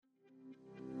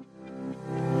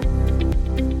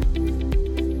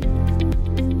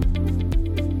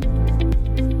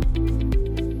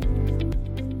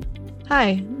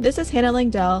Hi, this is Hannah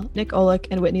Langdell, Nick Olick,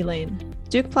 and Whitney Lane,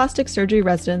 Duke Plastic Surgery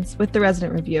residents with The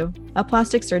Resident Review, a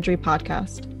plastic surgery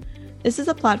podcast. This is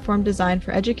a platform designed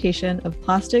for education of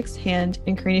plastics, hand,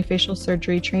 and craniofacial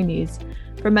surgery trainees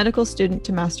from medical student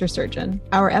to master surgeon.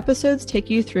 Our episodes take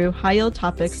you through high-yield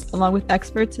topics along with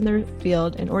experts in their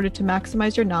field in order to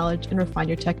maximize your knowledge and refine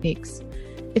your techniques.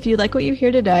 If you like what you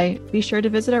hear today, be sure to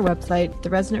visit our website,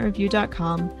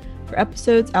 theresidentReview.com, for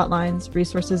episodes, outlines,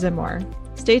 resources, and more.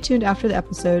 Stay tuned after the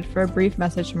episode for a brief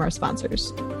message from our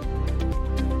sponsors.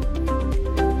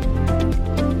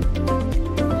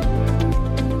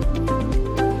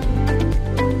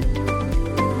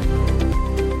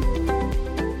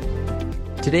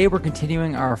 Today, we're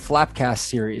continuing our Flapcast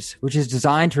series, which is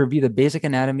designed to review the basic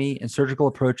anatomy and surgical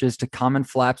approaches to common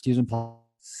flaps used in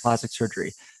plastic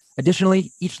surgery.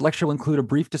 Additionally, each lecture will include a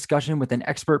brief discussion with an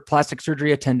expert plastic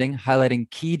surgery attending, highlighting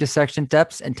key dissection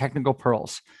depths and technical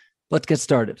pearls. Let's get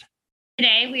started.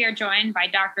 Today, we are joined by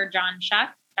Dr. John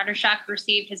Shuck. Dr. Shuck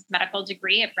received his medical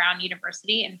degree at Brown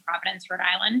University in Providence, Rhode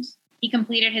Island. He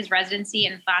completed his residency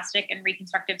in plastic and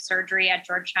reconstructive surgery at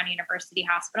Georgetown University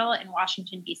Hospital in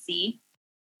Washington, D.C.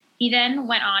 He then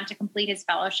went on to complete his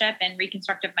fellowship in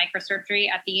reconstructive microsurgery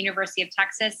at the University of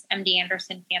Texas MD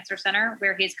Anderson Cancer Center,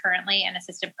 where he is currently an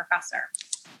assistant professor.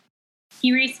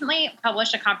 He recently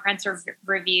published a comprehensive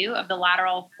review of the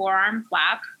lateral forearm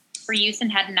flap for use in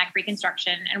head and neck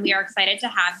reconstruction, and we are excited to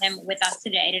have him with us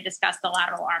today to discuss the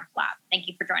lateral arm flap. Thank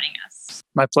you for joining us.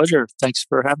 My pleasure. Thanks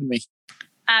for having me.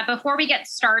 Before we get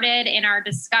started in our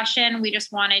discussion, we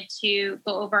just wanted to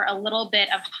go over a little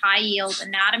bit of high-yield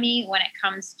anatomy when it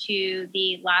comes to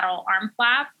the lateral arm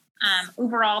flap.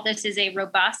 Overall, this is a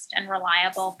robust and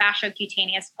reliable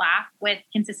fasciocutaneous flap with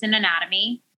consistent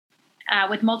anatomy,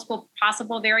 with multiple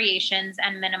possible variations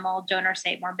and minimal donor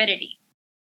site morbidity.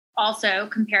 Also,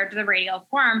 compared to the radial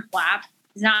forearm flap,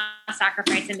 does not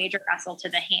sacrifice a major vessel to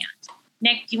the hand.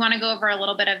 Nick, do you want to go over a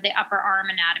little bit of the upper arm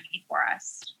anatomy for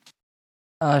us?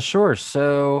 Sure.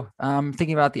 So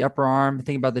thinking about the upper arm,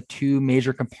 thinking about the two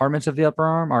major compartments of the upper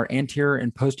arm, our anterior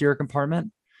and posterior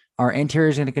compartment. Our anterior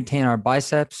is going to contain our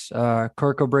biceps,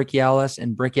 coracobrachialis,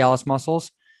 and brachialis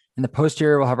muscles. And the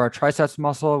posterior will have our triceps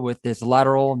muscle with its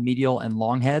lateral, medial, and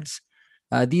long heads.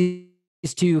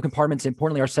 These two compartments,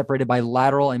 importantly, are separated by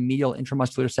lateral and medial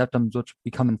intramuscular septums, which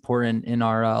become important in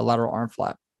our lateral arm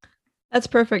flap. That's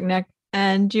perfect, Nick.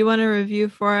 And do you want to review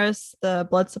for us the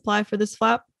blood supply for this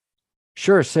flap?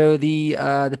 Sure. So the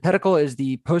pedicle is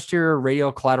the posterior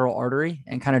radial collateral artery,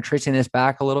 and kind of tracing this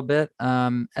back a little bit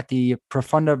at the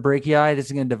profunda brachii, this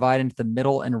is going to divide into the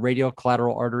middle and radial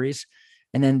collateral arteries.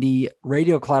 And then the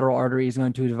radial collateral artery is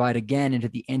going to divide again into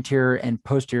the anterior and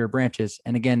posterior branches.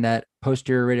 And again, that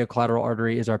posterior radial collateral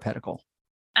artery is our pedicle.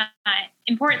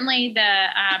 Importantly, the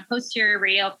posterior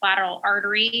radial collateral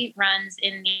artery runs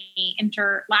in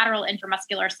the lateral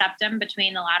intramuscular septum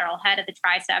between the lateral head of the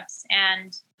triceps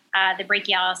and the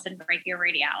brachialis and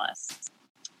brachioradialis.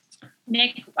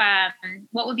 Nick,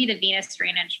 what would be the venous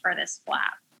drainage for this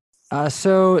flap?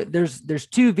 So there's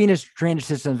two venous drainage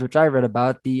systems which I read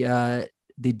about.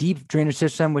 The deep drainage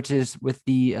system, which is with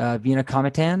the vena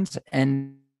comitans,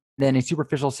 and then a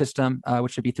superficial system,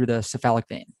 which would be through the cephalic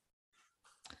vein.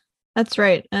 That's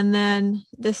right. And then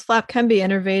this flap can be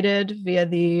innervated via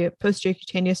the posterior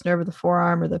cutaneous nerve of the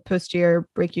forearm or the posterior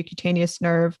brachiocutaneous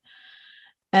nerve.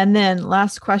 And then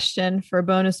last question for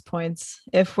bonus points.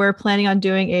 If we're planning on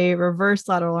doing a reverse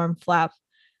lateral arm flap,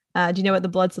 do you know what the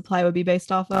blood supply would be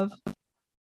based off of?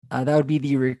 That would be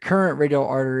the recurrent radial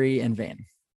artery and vein.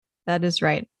 That is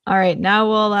right. All right. Now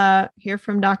we'll hear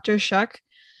from Dr. Shuck.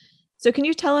 So can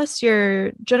you tell us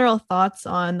your general thoughts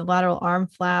on the lateral arm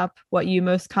flap, what you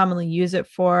most commonly use it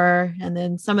for, and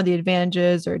then some of the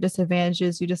advantages or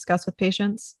disadvantages you discuss with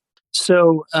patients?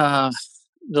 So the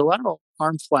lateral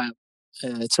arm flap,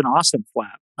 it's an awesome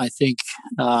flap, I think,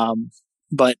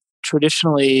 but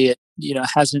traditionally,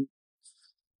 hasn't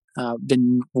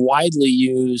been widely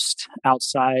used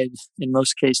outside, in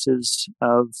most cases,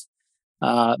 of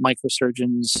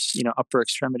microsurgeons, upper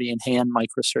extremity and hand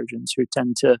microsurgeons who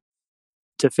tend to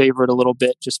favor it a little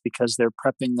bit just because they're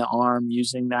prepping the arm,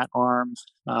 using that arm,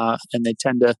 and they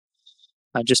tend to,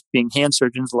 just being hand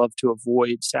surgeons, love to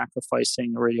avoid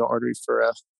sacrificing a radial artery for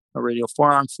a radial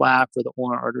forearm flap or the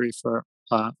ulnar artery for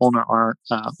ulnar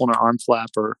arm flap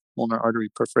or ulnar artery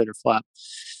perforator flap.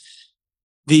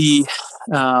 The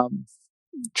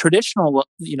traditional,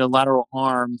 lateral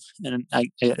arm, and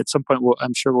at some point,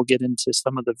 I'm sure we'll get into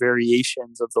some of the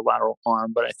variations of the lateral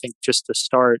arm, but I think just to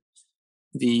start,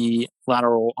 the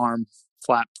lateral arm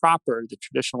flap proper, the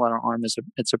traditional lateral arm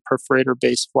it's a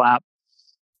perforator-based flap.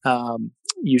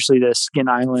 Usually the skin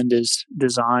island is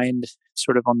designed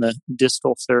sort of on the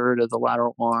distal third of the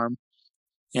lateral arm,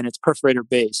 and it's perforator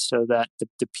based, so that the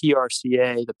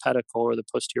PRCA, the pedicle or the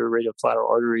posterior radial collateral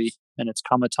artery, and its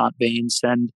comitant veins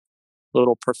send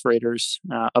little perforators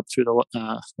up through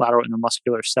the lateral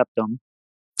intermuscular septum.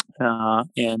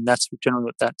 And that's generally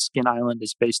what that skin island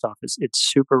is based off. It's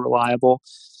super reliable.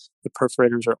 The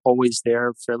perforators are always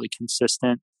there, fairly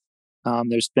consistent.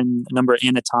 There's been a number of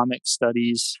anatomic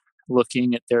studies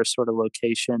looking at their sort of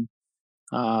location.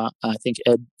 I think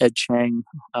Ed Chang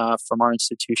from our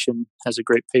institution has a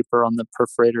great paper on the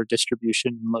perforator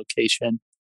distribution and location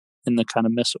in the kind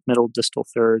of middle distal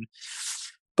third.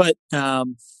 But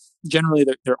generally,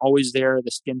 they're always there.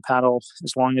 The skin paddle,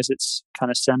 as long as it's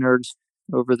kind of centered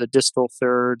over the distal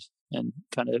third and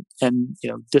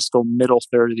distal middle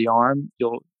third of the arm,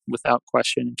 you'll without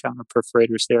question encounter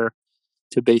perforators there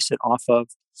to base it off of.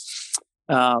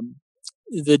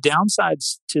 The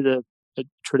downsides to the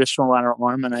traditional lateral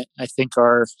arm, and I think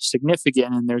are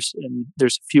significant, and there's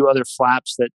a few other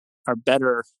flaps that are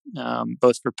better,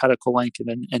 both for pedicle length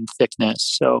and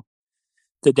thickness. So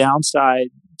the downside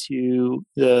to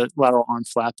the lateral arm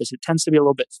flap is it tends to be a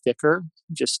little bit thicker.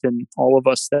 Just in all of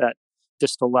us, that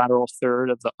distal lateral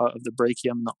third of the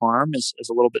brachium in the arm is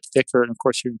a little bit thicker, and of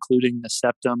course you're including the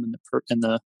septum and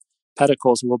the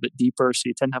pedicle is a little bit deeper, so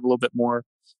you tend to have a little bit more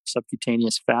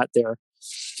subcutaneous fat there.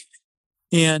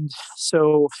 And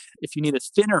so if you need a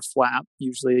thinner flap,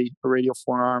 usually a radial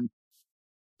forearm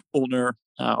ulnar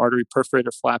artery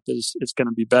perforator flap is going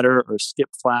to be better, or a skip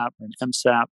flap or an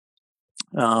MSAP,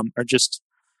 are just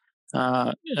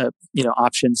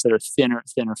options that are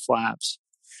thinner flaps.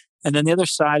 And then the other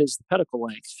side is the pedicle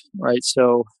length, right?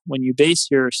 So when you base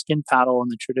your skin paddle on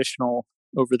the traditional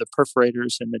over the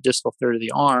perforators in the distal third of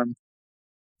the arm,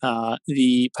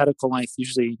 the pedicle length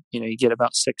usually, you get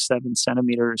about 6-7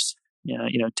 centimeters,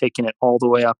 taking it all the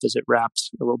way up as it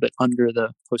wraps a little bit under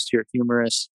the posterior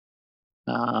humerus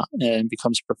and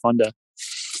becomes profunda.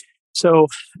 So,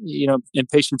 in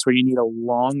patients where you need a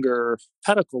longer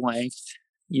pedicle length,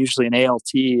 usually an ALT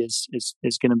is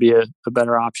going to be a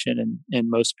better option in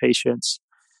most patients.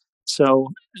 So,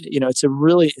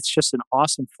 it's just an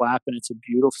awesome flap, and it's a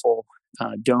beautiful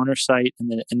donor site, and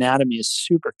the anatomy is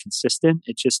super consistent.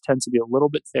 It just tends to be a little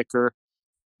bit thicker.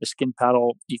 The skin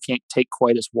paddle, you can't take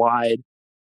quite as wide,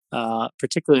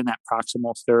 particularly in that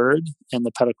proximal third, and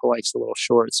the pedicle length's a little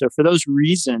short. So for those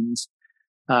reasons,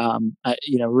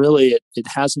 really it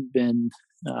hasn't been,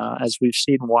 as we've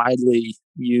seen, widely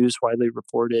used, widely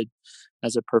reported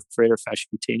as a perforator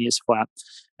fasciocutaneous flap.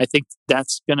 I think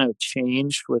that's going to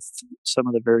change with some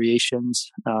of the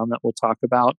variations that we'll talk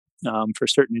about for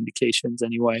certain indications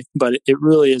anyway. But it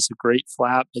really is a great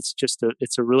flap. It's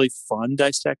a really fun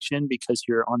dissection because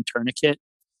you're on tourniquet.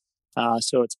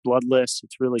 So it's bloodless.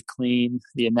 It's really clean.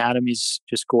 The anatomy's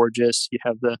just gorgeous. You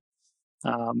have the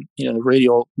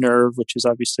radial nerve, which is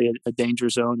obviously a danger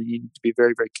zone and you need to be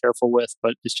very, very careful with,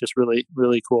 but it's just really,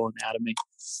 really cool anatomy.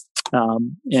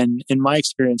 And in my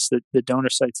experience, the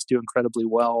donor sites do incredibly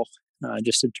well,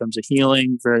 just in terms of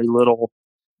healing, very little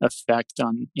effect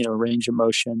on, range of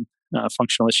motion,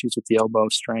 functional issues with the elbow,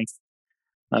 strength,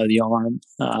 the arm,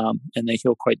 and they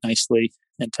heal quite nicely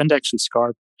and tend to actually scar,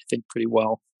 I think, pretty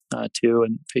well, too.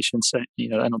 And patients, I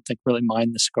don't think really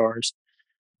mind the scars,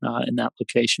 in that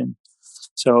location.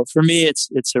 So for me, it's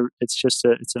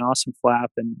an awesome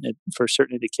flap, and for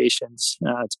certain indications,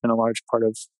 it's been a large part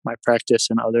of my practice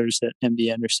and others at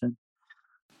MD Anderson.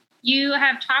 You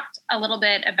have talked a little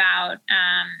bit about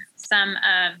some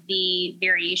of the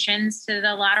variations to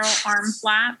the lateral arm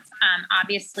flap.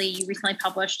 Obviously, you recently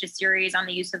published a series on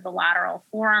the use of the lateral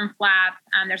forearm flap.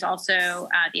 There's also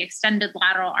the extended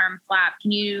lateral arm flap.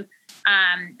 Can you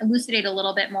elucidate a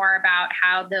little bit more about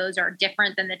how those are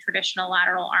different than the traditional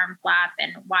lateral arm flap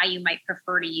and why you might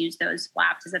prefer to use those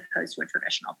flaps as opposed to a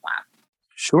traditional flap?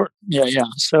 Sure. Yeah.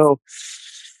 So,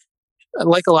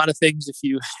 like a lot of things, if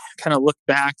you kind of look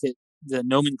back at the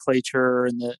nomenclature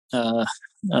and the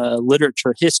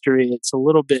literature history, it's a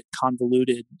little bit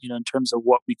convoluted, in terms of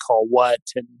what we call what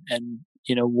and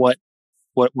what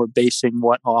we're basing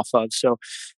what off of. So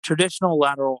traditional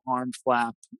lateral arm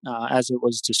flap, as it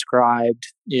was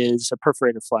described, is a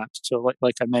perforator flap. So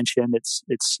like I mentioned,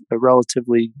 it's a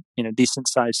relatively, decent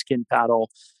sized skin paddle,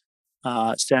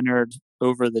 centered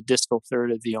over the distal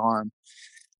third of the arm.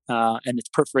 And it's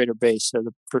perforator based. So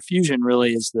the perfusion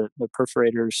really is the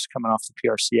perforators coming off the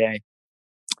PRCA.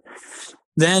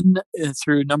 Then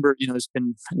through there's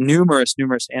been numerous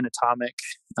anatomic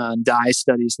dye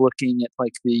studies looking at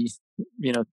like the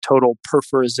total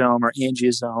perforazome or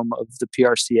angiosome of the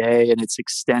PRCA and its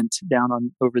extent down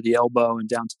on over the elbow and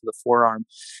down to the forearm.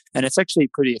 And it's actually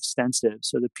pretty extensive.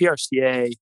 So the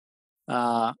PRCA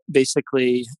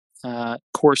basically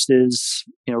courses,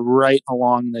 right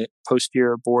along the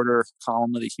posterior border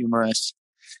column of the humerus.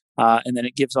 And then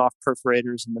it gives off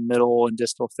perforators in the middle and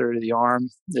distal third of the arm.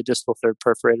 The distal third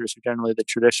perforators are generally the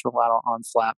traditional lateral arm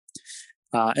flap.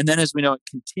 And then, as we know, it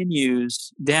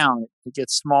continues down. It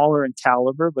gets smaller in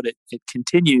caliber, but it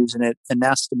continues, and it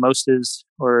anastomoses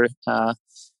or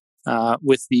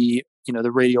with the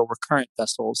the radial recurrent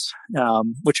vessels,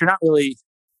 which are not really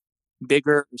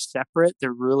bigger or separate.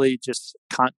 They're really just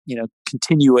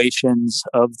continuations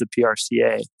of the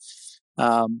PRCA.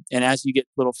 And as you get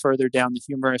a little further down the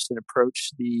humerus and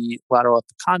approach the lateral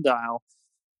epicondyle,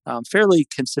 fairly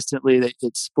consistently,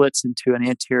 it splits into an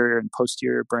anterior and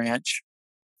posterior branch.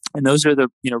 And those are the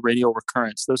radial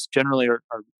recurrents. Those generally are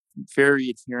very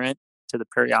adherent to the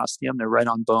periosteum. They're right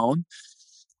on bone.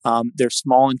 They're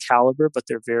small in caliber, but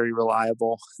they're very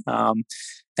reliable. And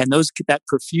that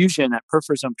perfusion, that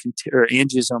perforazome or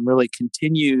angiosome, really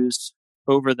continues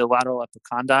over the lateral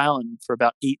epicondyle and for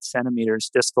about 8 centimeters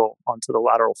distal onto the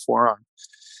lateral forearm.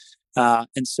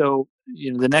 And so,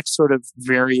 the next sort of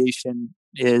variation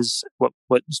is what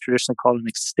is traditionally called an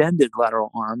extended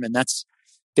lateral arm, and that's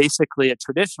basically a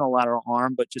traditional lateral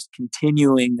arm, but just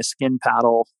continuing the skin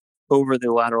paddle over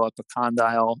the lateral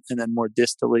epicondyle and then more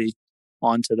distally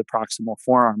onto the proximal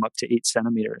forearm up to 8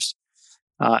 centimeters.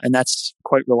 And that's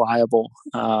quite reliable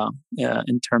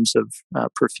in terms of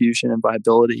perfusion and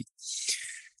viability.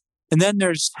 And then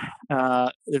there's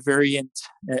the variant,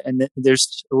 and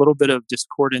there's a little bit of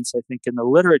discordance, I think, in the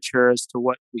literature as to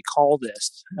what we call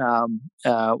this.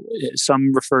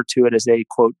 Some refer to it as a,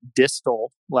 quote,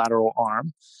 distal lateral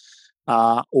arm,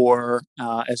 or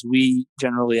as we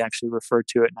generally actually refer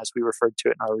to it, and as we referred to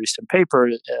it in our recent paper,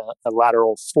 a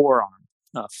lateral forearm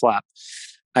flap.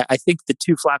 I think the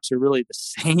two flaps are really the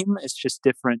same. It's just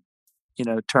different,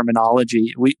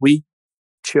 terminology. We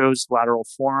chose lateral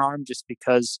forearm just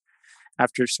because,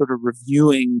 after sort of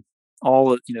reviewing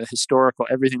all of, historical,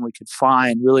 everything we could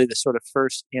find, really the sort of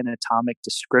first anatomic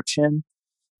description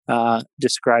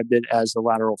described it as a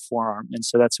lateral forearm. And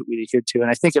so that's what we adhered to. And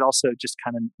I think it also just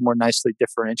kind of more nicely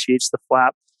differentiates the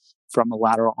flap from a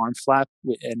lateral arm flap.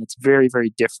 And it's very,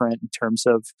 very different in terms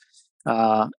of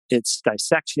its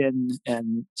dissection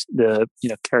and the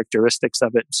characteristics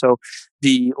of it. So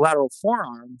the lateral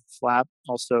forearm flap,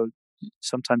 also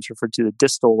sometimes referred to the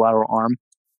distal lateral arm,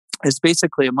 is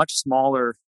basically a much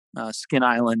smaller skin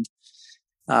island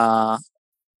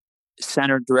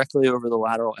centered directly over the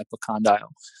lateral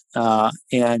epicondyle.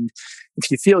 And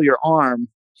if you feel your arm,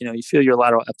 you feel your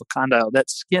lateral epicondyle, that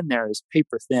skin there is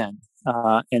paper thin,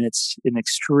 and it's an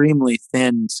extremely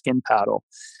thin skin paddle.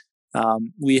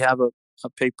 We have a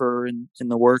paper in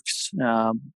the works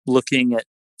looking at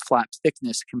flap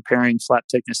thickness, comparing flap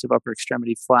thickness of upper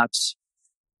extremity flaps,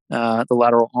 the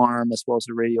lateral arm as well as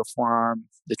the radial forearm,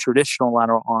 the traditional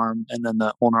lateral arm, and then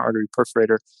the ulnar artery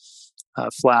perforator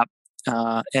flap.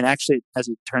 And actually, as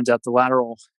it turns out, the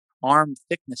lateral arm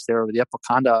thickness there over the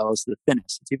epicondyle is the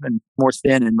thinnest. It's even more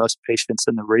thin in most patients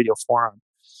than the radial forearm.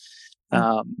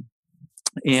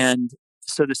 And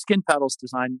so the skin paddle is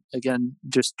designed, again,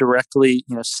 just directly,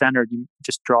 centered. You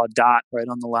just draw a dot right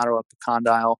on the lateral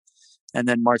epicondyle and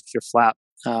then mark your flap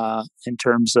in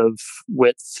terms of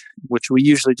width, which we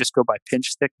usually just go by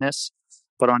pinch thickness.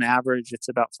 But on average, it's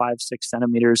about 5-6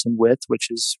 centimeters in width, which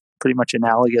is pretty much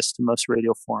analogous to most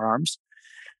radial forearms.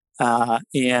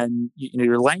 And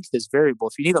your length is variable.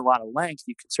 If you need a lot of length,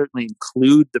 you can certainly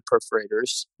include the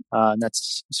perforators, and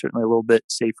that's certainly a little bit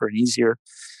safer and easier.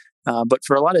 But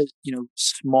for a lot of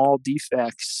small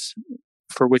defects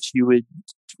for which you would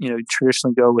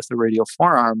traditionally go with the radial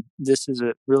forearm, this is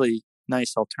a really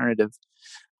nice alternative.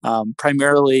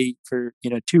 Primarily for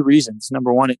 2 reasons.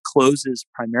 Number one, it closes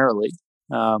primarily.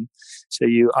 So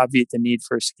you obviate the need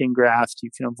for a skin graft.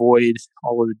 You can avoid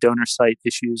all of the donor site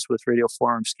issues with radial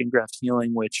forearm skin graft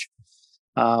healing, which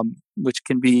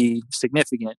can be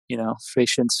significant.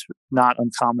 Patients not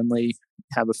uncommonly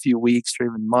have a few weeks or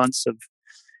even months of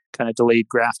kind of delayed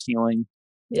graft healing.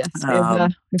 Yes,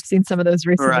 we've seen some of those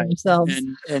recently ourselves.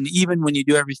 And even when you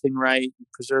do everything right, you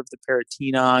preserve the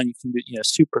peritoneum, you can do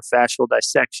superfascial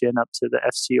dissection up to the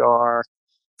FCR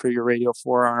for your radial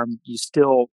forearm. You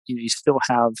still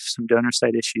have some donor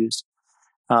site issues.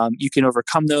 You can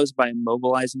overcome those by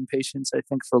immobilizing patients, I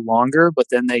think, for longer, but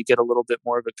then they get a little bit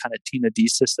more of a kind of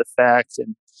tenodesis effect.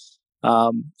 And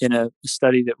in a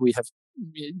study that we have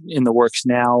in the works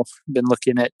now, been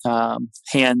looking at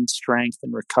hand strength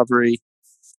and recovery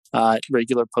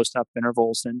regular post-op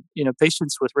intervals. And,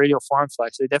 patients with radial forearm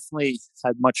flex, they definitely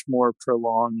had much more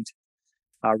prolonged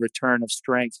return of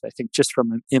strength, I think, just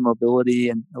from immobility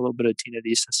and a little bit of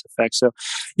tenodesis effect. So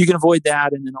you can avoid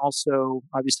that. And then also,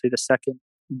 obviously, the second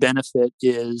benefit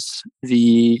is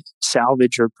the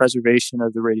salvage or preservation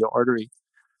of the radial artery.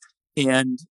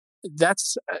 And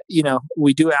that's,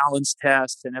 we do Allen's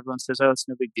test and everyone says, oh, it's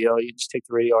no big deal. You just take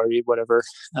the radial artery, whatever.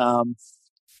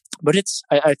 But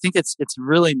I think it's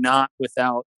really not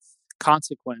without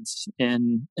consequence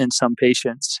in some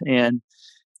patients. And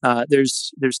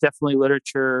there's definitely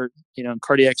literature, in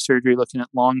cardiac surgery looking at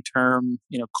long-term,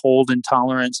 cold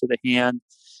intolerance of the hand.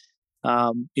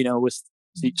 With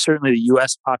certainly the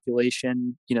U.S.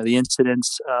 population, the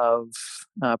incidence of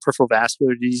peripheral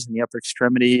vascular disease in the upper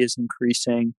extremity is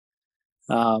increasing.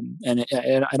 And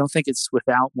I don't think it's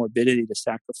without morbidity to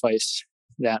sacrifice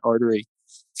that artery.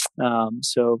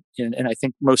 And I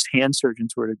think most hand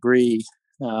surgeons would agree.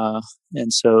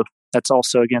 And so that's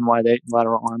also, again, why the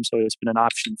lateral arm's always been an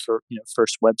option for,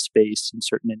 first web space and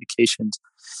certain indications.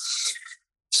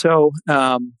 So,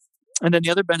 and then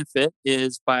the other benefit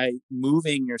is by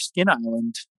moving your skin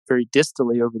island very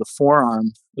distally over the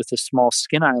forearm with a small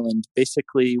skin island,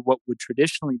 basically what would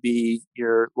traditionally be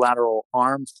your lateral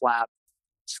arm flap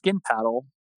skin paddle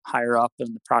higher up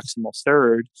in the proximal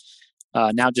third,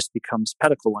 now just becomes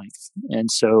pedicle length. And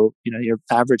so, your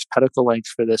average pedicle length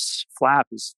for this flap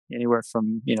is anywhere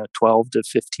from, 12 to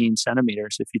 15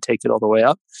 centimeters if you take it all the way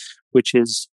up, which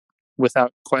is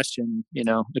without question,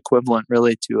 equivalent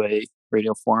really to a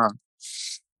radial forearm.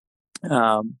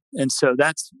 And so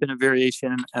that's been a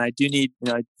variation. And I do need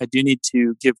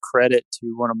to give credit to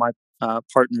one of my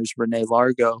partners, Renee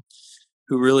Largo,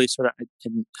 who really sort of,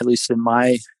 at least in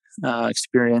my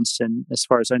experience, and as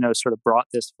far as I know, sort of brought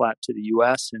this flap to the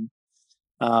U.S. and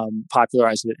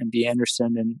popularized it at MD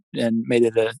Anderson and made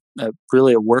it a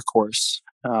really a workhorse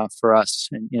for us.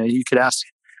 And you could ask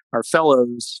our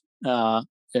fellows,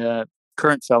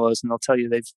 current fellows, and they'll tell you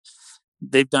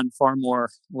they've done far more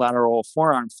lateral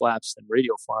forearm flaps than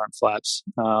radial forearm flaps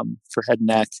for head and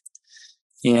neck.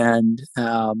 And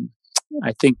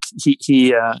I think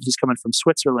he's coming from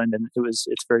Switzerland, and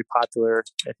it's very popular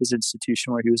at his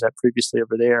institution where he was at previously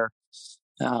over there.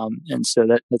 And so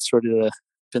that's sort of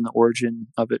been the origin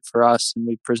of it for us. And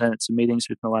we've presented some meetings.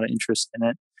 There's been a lot of interest in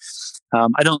it.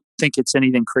 I don't think it's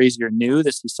anything crazy or new.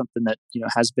 This is something that,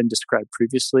 has been described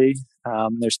previously.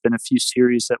 There's been a few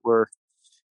series that were,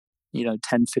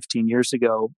 10, 15 years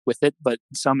ago with it, but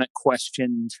some had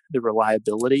questioned the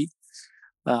reliability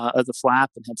of the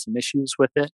flap and had some issues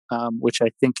with it, which I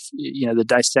think, the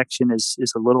dissection is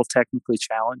a little technically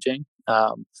challenging,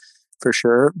 for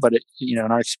sure. But in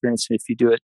our experience, if you do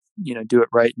it, do it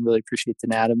right and really appreciate the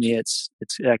anatomy, it's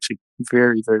actually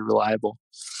very, very reliable.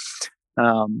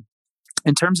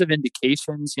 In terms of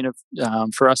indications,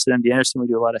 for us at MD Anderson, we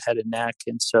do a lot of head and neck.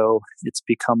 And so it's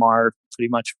become our pretty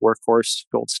much workhorse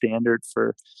gold standard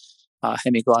for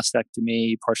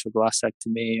hemiglossectomy, partial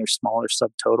glossectomy, or smaller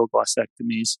subtotal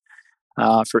glossectomies,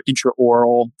 for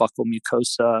intraoral buccal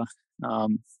mucosa,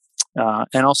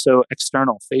 and also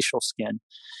external facial skin.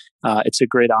 It's a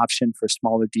great option for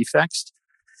smaller defects.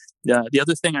 The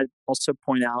other thing I'd also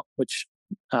point out, which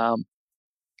I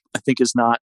think is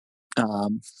not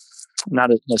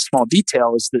a small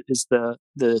detail, is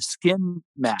the skin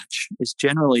match is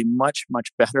generally much, much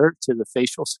better to the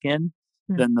facial skin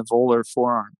than the volar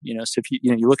forearm. So if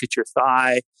you look at your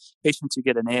thigh, patients who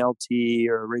get an ALT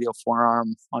or a radial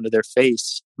forearm onto their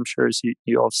face, I'm sure as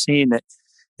you all have seen that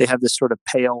they have this sort of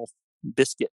pale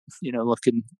biscuit,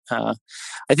 looking. I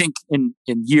think in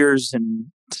years and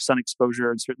sun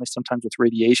exposure, and certainly sometimes with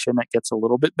radiation, that gets a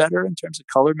little bit better in terms of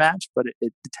color match, but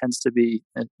it tends to be,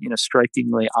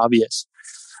 strikingly obvious.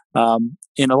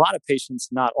 In a lot of patients,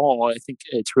 not all. I think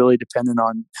it's really dependent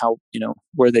on how,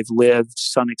 where they've lived,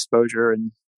 sun exposure,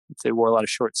 and if they wore a lot of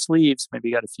short sleeves,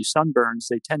 maybe got a few sunburns,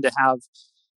 they tend to have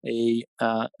a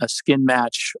skin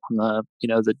match on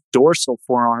the dorsal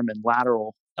forearm and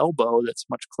lateral elbow that's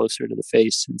much closer to the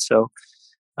face. And so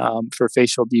for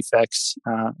facial defects,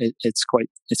 it's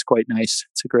quite nice.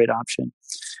 It's a great option.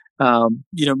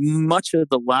 Much of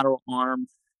the lateral arm,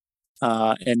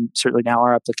 and certainly now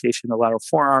our application, the lateral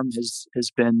forearm,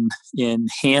 has been in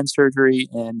hand surgery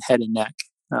and head and neck,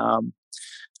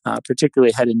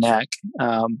 particularly head and neck.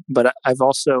 But I've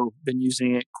also been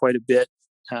using it quite a bit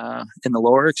in the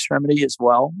lower extremity as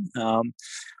well,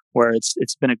 where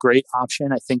it's been a great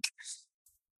option. I think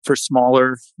for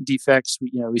smaller defects,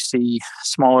 we see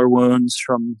smaller wounds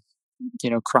from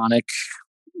chronic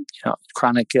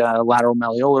lateral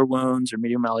malleolar wounds or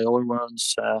medial malleolar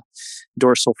wounds,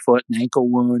 dorsal foot and ankle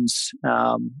wounds.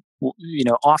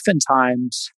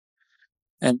 oftentimes,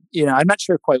 and, I'm not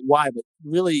sure quite why, but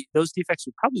really those defects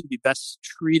would probably be best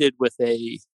treated with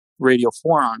a radial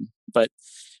forearm. But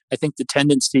I think the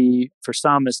tendency for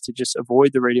some is to just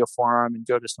avoid the radial forearm and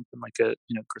go to something like a,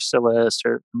 gracilis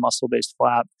or muscle-based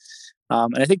flap.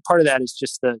 And I think part of that is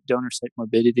just the donor site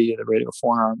morbidity of the radial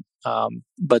forearm.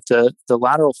 But the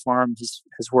lateral forearm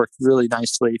has worked really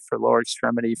nicely for lower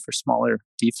extremity, for smaller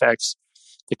defects.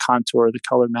 The contour, the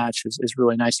color match is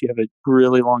really nice. You have a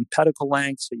really long pedicle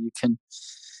length, so you can,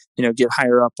 get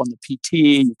higher up on the PT.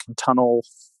 You can tunnel,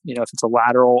 if it's a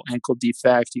lateral ankle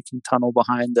defect, you can tunnel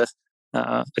behind the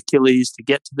Achilles to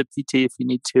get to the PT if you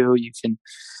need to. You can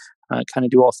kind of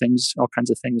do all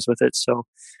kinds of things with it. So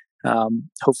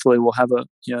hopefully we'll have a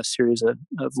series of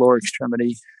lower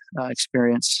extremity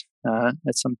experience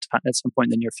at some point in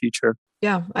the near future.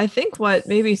 Yeah, I think what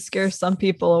maybe scares some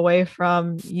people away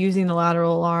from using the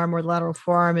lateral arm or the lateral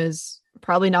forearm is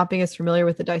probably not being as familiar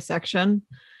with the dissection.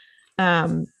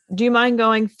 Do you mind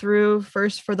going through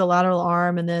first for the lateral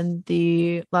arm and then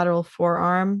the lateral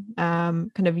forearm,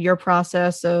 kind of your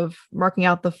process of marking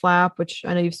out the flap, which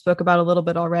I know you've spoke about a little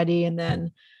bit already, and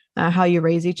then how you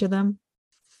raise each of them?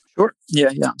 Sure.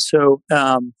 Yeah. So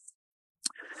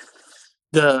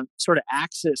the sort of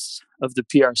axis of the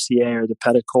PRCA or the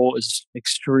pedicle is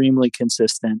extremely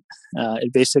consistent.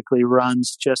 It basically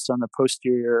runs just on the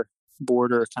posterior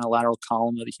border, kind of lateral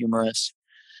column of the humerus.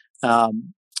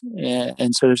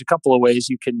 And so there's a couple of ways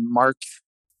you can mark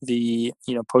the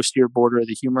posterior border of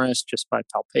the humerus just by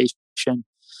palpation.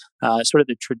 Sort of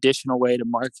the traditional way to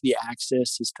mark the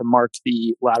axis is to mark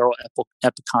the lateral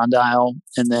epicondyle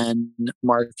and then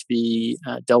mark the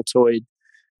deltoid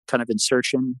kind of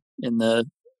insertion in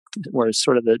where it's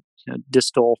sort of the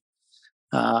distal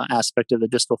aspect of the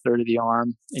distal third of the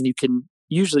arm. And you can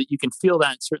feel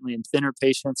that certainly in thinner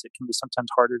patients. It can be sometimes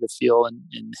harder to feel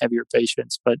in heavier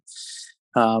patients. But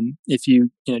if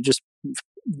you just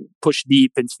push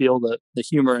deep and feel the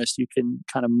humerus, you can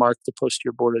kind of mark the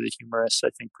posterior border of the humerus, I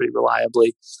think, pretty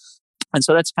reliably. And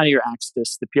so that's kind of your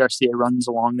axis. The PRCA runs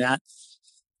along that.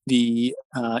 The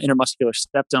intermuscular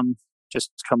septum just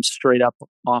comes straight up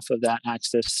off of that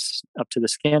axis up to the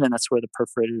skin, and that's where the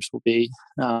perforators will be.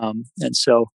 And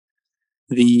so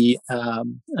if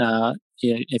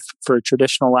for a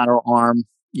traditional lateral arm,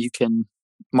 you can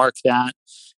mark that.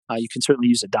 You can certainly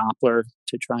use a Doppler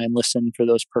to try and listen for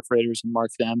those perforators and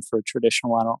mark them for a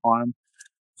traditional lateral arm.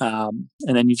 And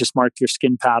then you just mark your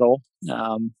skin paddle.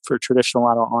 For a traditional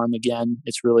lateral arm, again,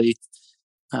 it's really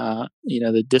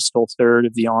the distal third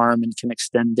of the arm and can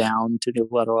extend down to the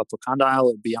lateral epicondyle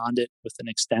or beyond it with an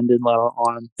extended lateral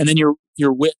arm. And then your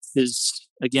width is,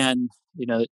 again,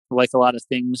 like a lot of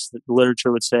things that the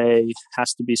literature would say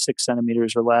has to be 6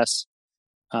 centimeters or less.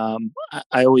 I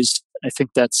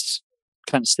think that's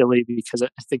kind of silly because I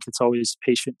think it's always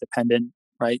patient dependent,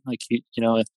 right? Like,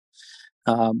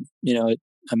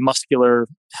 a muscular,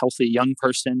 healthy young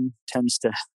person tends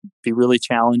to be really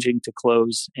challenging to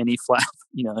close any flap,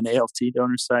 an ALT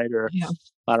donor site or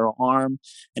lateral arm.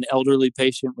 An elderly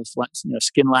patient with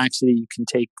skin laxity, you can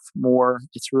take more.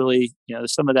 It's really,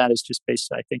 some of that is just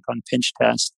based, I think, on pinch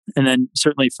test. And then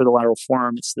certainly for the lateral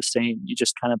forearm, it's the same. You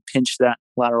just kind of pinch that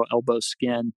lateral elbow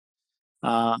skin.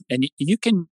 And you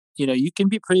can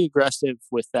be pretty aggressive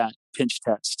with that pinch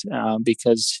test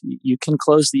because you can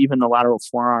close even the lateral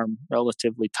forearm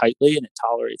relatively tightly, and it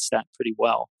tolerates that pretty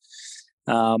well.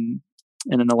 And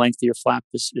then the length of your flap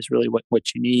is really what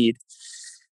you need.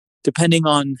 Depending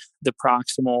on the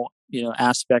proximal,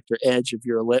 aspect or edge of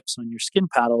your ellipse on your skin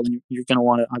paddle, then you're going to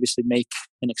want to obviously make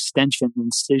an extension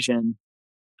incision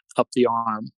up the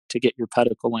arm to get your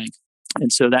pedicle length.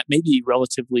 And so that may be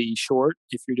relatively short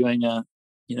if you're doing a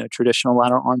traditional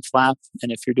lateral arm flap.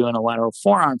 And if you're doing a lateral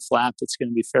forearm flap, it's going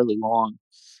to be fairly long.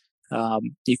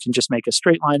 You can just make a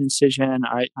straight line incision.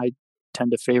 I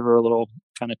tend to favor a little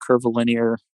kind of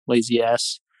curvilinear lazy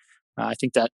S. I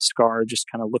think that scar just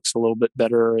kind of looks a little bit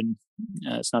better and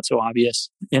it's not so obvious.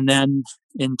 And then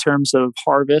in terms of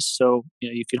harvest, so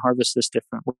you can harvest this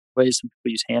different ways. Some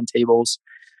people use hand tables.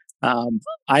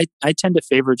 I tend to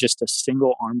favor just a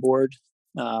single arm board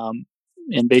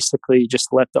and basically just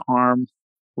let the arm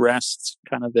rest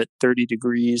kind of at 30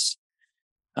 degrees,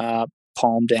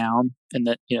 palm down. And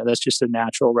that's just a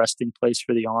natural resting place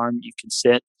for the arm. You can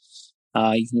sit.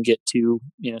 You can get two,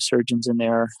 surgeons in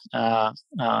there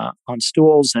on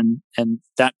stools, and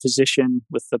that position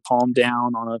with the palm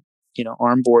down on a,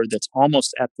 arm board that's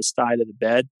almost at the side of the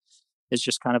bed is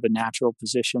just kind of a natural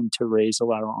position to raise a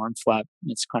lateral arm flap.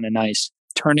 It's kind of nice.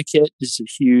 Tourniquet is a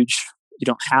huge, You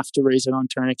don't have to raise it on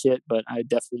tourniquet, but I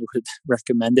definitely would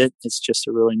recommend it. It's just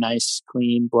a really nice,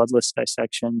 clean, bloodless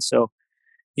dissection. So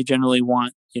you generally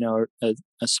want, a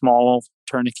small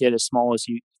tourniquet, as small as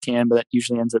you can, but that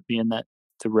usually ends up being the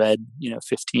red,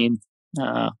 15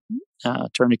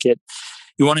 tourniquet.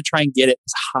 You want to try and get it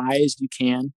as high as you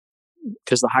can,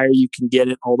 because the higher you can get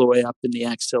it all the way up in the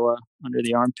axilla under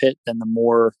the armpit, then the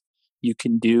more you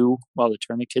can do while the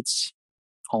tourniquet's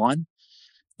on.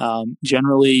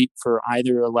 Generally, for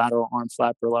either a lateral arm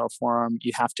flap or a lateral forearm,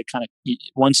 you have to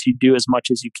once you do as much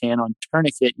as you can on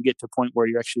tourniquet, you get to a point where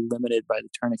you're actually limited by the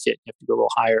tourniquet. You have to go a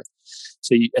little higher.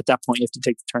 So at that point, you have to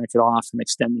take the tourniquet off and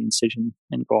extend the incision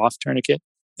and go off tourniquet.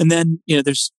 And then,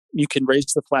 you can raise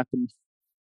the flap in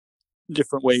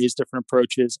different ways, different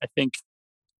approaches. I think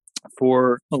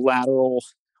for a lateral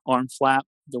arm flap,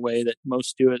 the way that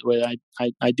most do it, the way that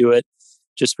I do it,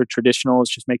 just for traditional, is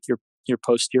just make your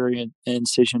posterior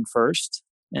incision first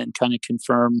and kind of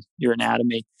confirm your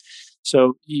anatomy.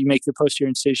 So you make your posterior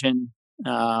incision,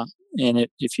 and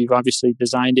if you've obviously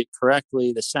designed it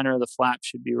correctly, the center of the flap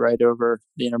should be right over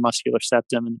the intermuscular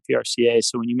septum and the PRCA.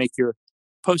 So when you make your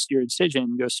posterior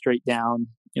incision, go straight down,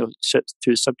 through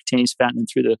the subcutaneous fat and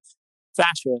through the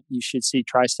fascia, you should see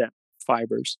tricep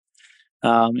fibers,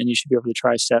 and you should be over the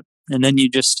tricep. And then you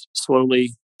just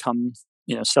slowly come,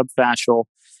 subfascial,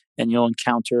 and you'll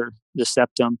encounter the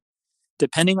septum.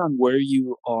 Depending on where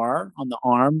you are on the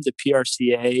arm, the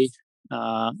PRCA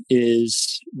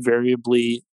is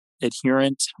variably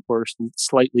adherent or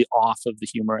slightly off of the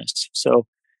humerus. So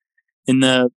in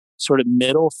the sort of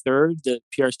middle third, the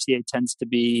PRCA tends to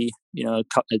be,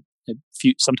 a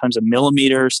few, sometimes a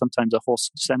millimeter, sometimes a whole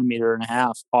centimeter and a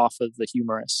half off of the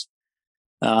humerus.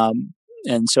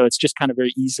 And so it's just kind of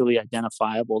very easily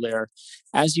identifiable there.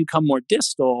 As you come more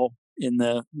distal, in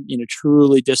the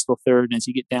truly distal third, and as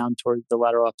you get down toward the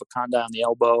lateral epicondyle on the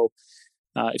elbow,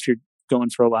 if you're going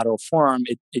for a lateral forearm,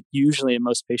 it usually in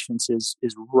most patients is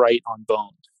right on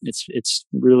bone. It's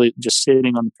really just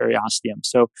sitting on the periosteum.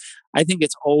 So I think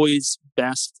it's always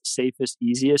best, safest,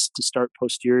 easiest to start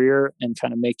posterior and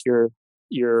kind of make your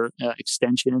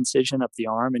extension incision up the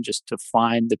arm, and just to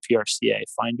find the PRCA,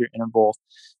 find your interval,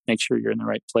 make sure you're in the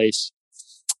right place.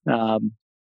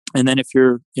 And then if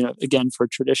you're, again, for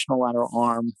traditional lateral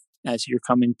arm, as you're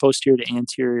coming posterior to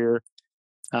anterior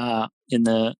in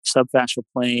the subfascial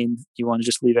plane, you want to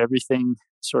just leave everything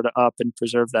sort of up and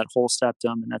preserve that whole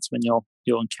septum, and that's when you'll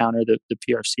encounter the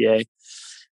PRCA.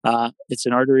 It's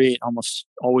an artery. It almost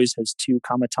always has two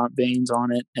comitant veins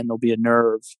on it, and there'll be a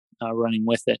nerve running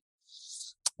with it.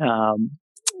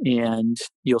 And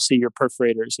you'll see your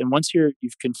perforators. And once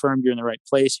you've confirmed you're in the right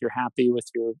place, you're happy with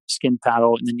your skin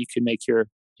paddle, and then you can make your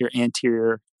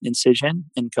anterior incision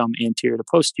and come anterior to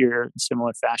posterior in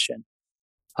similar fashion.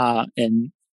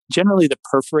 And generally the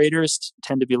perforators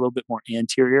tend to be a little bit more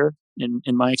anterior in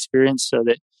my experience, so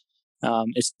that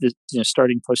it's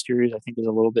starting posteriors, I think, is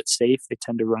a little bit safe. They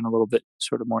tend to run a little bit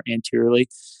sort of more anteriorly,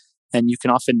 and you can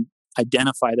often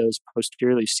identify those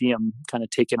posteriorly, see them kind of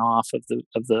taken off of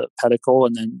the pedicle,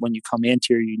 and then when you come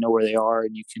anterior, you know where they are,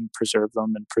 and you can preserve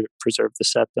them and preserve the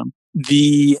septum.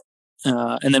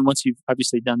 And then once you've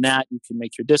obviously done that, you can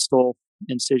make your distal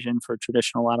incision for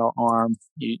traditional lateral arm.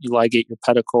 You ligate your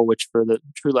pedicle, which for the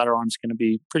true lateral arm is going to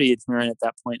be pretty adherent at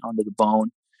that point onto the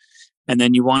bone. And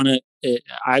then you want to,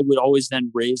 I would always then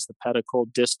raise the pedicle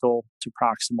distal to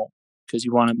proximal, because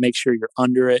you want to make sure you're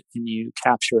under it and you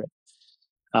capture it.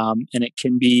 And it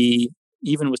can be,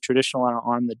 even with traditional lateral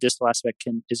arm, the distal aspect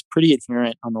is pretty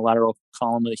adherent on the lateral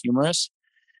column of the humerus.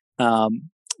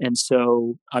 And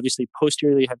so obviously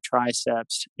posteriorly you have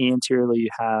triceps, anteriorly you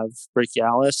have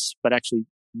brachialis, but actually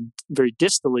very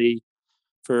distally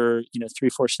for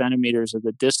 3-4 centimeters of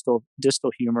the distal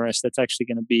humerus, that's actually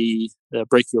going to be the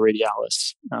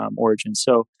brachioradialis origin.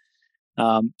 So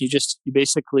you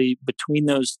basically, between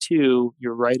those two,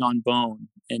 you're right on bone.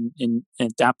 And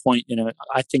at that point,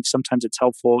 I think sometimes it's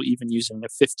helpful even using a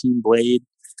 15 blade,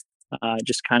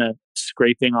 just kind of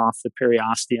scraping off the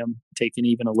periosteum, taking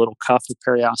even a little cuff of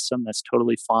periosteum, that's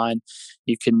totally fine.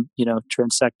 You can,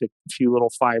 transect a few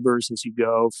little fibers as you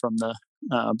go from the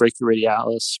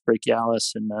brachioradialis,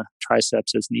 brachialis, and the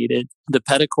triceps as needed. The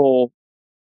pedicle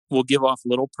will give off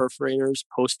little perforators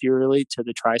posteriorly to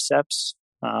the triceps,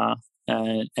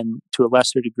 and to a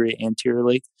lesser degree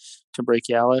anteriorly to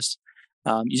brachialis.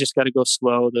 You just got to go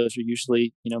slow. Those are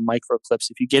usually, micro clips.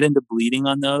 If you get into bleeding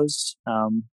on those,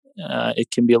 it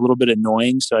can be a little bit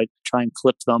annoying. So I try and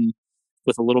clip them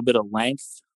with a little bit of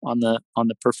length on the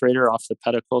perforator off the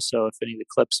pedicle. So if any of the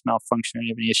clips malfunction or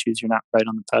you have any issues, you're not right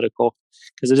on the pedicle,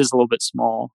 because it is a little bit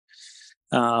small.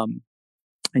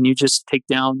 And you just take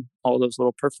down all those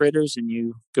little perforators and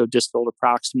you go distal to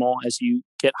proximal. As you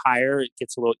get higher, it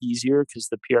gets a little easier because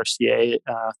the PRCA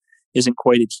isn't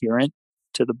quite adherent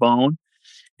to the bone,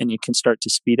 and you can start to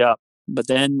speed up. But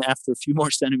then after a few more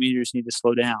centimeters, you need to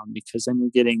slow down because then you're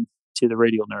getting to the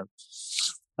radial nerve,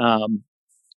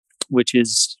 which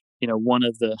is, one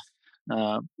of the,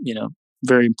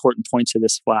 very important points of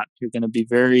this flap. You're going to be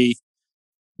very,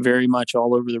 very much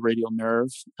all over the radial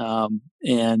nerve.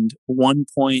 And one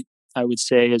point I would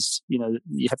say is,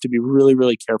 you have to be really,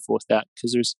 really careful with that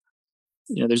because there's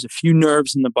a few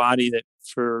nerves in the body that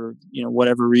for,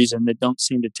 whatever reason, that don't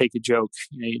seem to take a joke.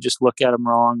 You just look at them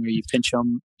wrong or you pinch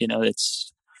them,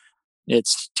 it's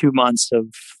 2 months of,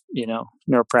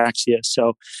 neuropraxia.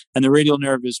 So, and the radial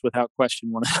nerve is without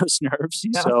question one of those nerves.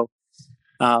 Yeah. So,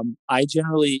 I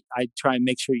try and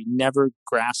make sure you never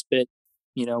grasp it,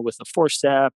 with a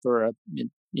forceps or a,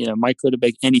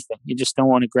 microdebate, anything. You just don't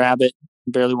want to grab it.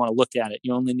 You barely want to look at it.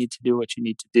 You only need to do what you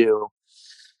need to do.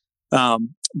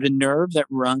 The nerve that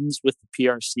runs with the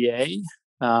PRCA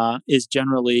is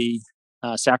generally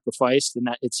sacrificed, and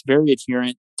that it's very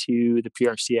adherent to the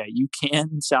PRCA. You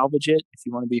can salvage it if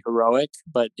you want to be heroic,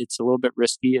 but it's a little bit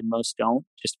risky, and most don't,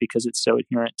 just because it's so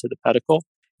adherent to the pedicle.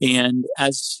 And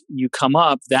as you come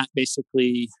up, that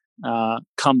basically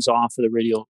comes off of the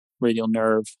radial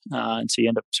nerve, and so you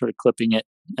end up sort of clipping it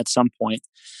at some point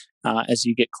as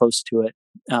you get close to it.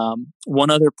 One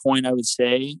other point I would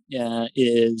say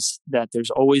is that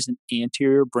there's always an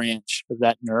anterior branch of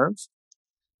that nerve,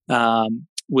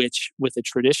 which with a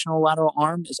traditional lateral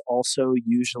arm is also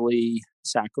usually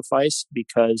sacrificed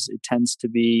because it tends to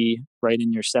be right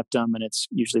in your septum, and it's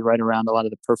usually right around a lot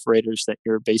of the perforators that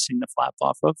you're basing the flap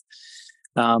off of.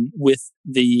 With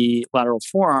the lateral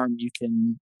forearm, you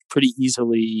can pretty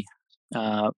easily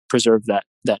preserve that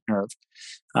nerve,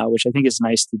 which I think is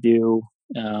nice to do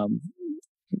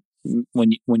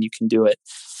when you can do it.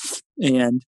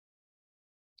 And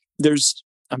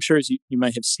I'm sure as you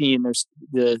might have seen, there's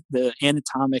the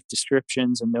anatomic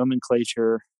descriptions and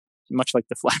nomenclature, much like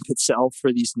the flap itself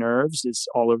for these nerves, is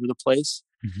all over the place.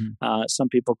 Mm-hmm. Some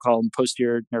people call them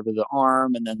posterior nerve of the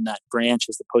arm, and then that branch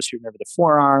is the posterior nerve of the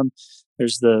forearm.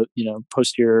 There's the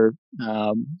posterior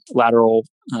lateral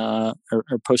or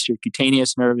posterior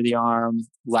cutaneous nerve of the arm,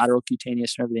 lateral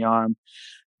cutaneous nerve of the arm.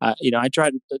 I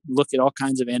try to look at all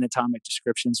kinds of anatomic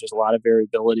descriptions. There's a lot of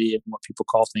variability in what people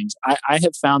call things. I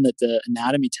have found that the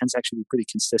anatomy tends to actually be pretty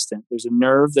consistent. There's a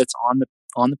nerve that's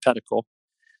on the pedicle,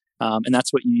 and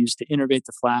that's what you use to innervate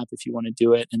the flap if you want to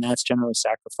do it, and that's generally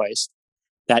sacrificed.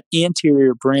 That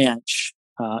anterior branch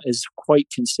is quite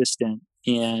consistent,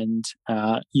 and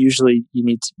usually you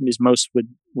need to, as most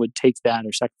would take that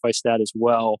or sacrifice that as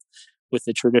well with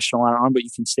the traditional lateral arm, but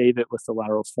you can save it with the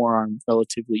lateral forearm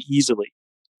relatively easily.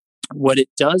 What it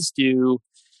does do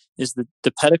is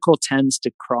the pedicle tends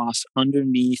to cross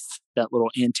underneath that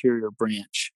little anterior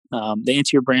branch. The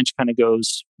anterior branch kind of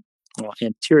goes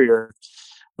anterior,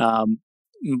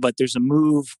 but there's a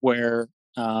move where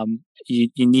you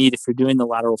need, if you're doing the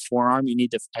lateral forearm, you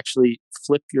need to actually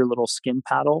flip your little skin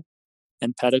paddle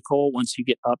and pedicle. Once you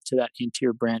get up to that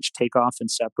anterior branch, take off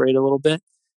and separate a little bit.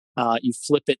 You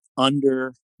flip it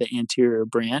under the anterior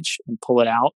branch and pull it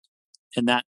out, and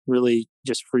that really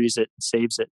just frees it and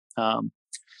saves it. So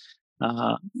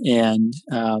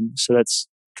that's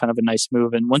kind of a nice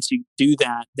move. And once you do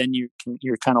that, then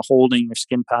you're kind of holding your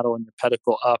skin paddle and your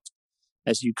pedicle up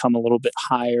as you come a little bit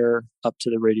higher up to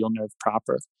the radial nerve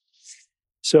proper.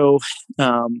 So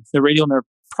the radial nerve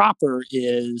proper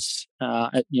is,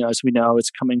 as we know,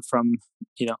 it's coming from,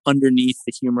 underneath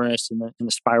the humerus in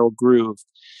the spiral groove.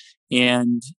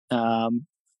 And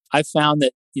I found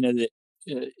that,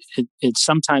 it's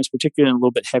sometimes, particularly in a little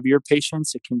bit heavier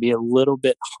patients, it can be a little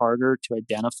bit harder to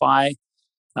identify,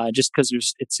 just because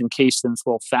it's encased in this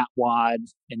little fat wad,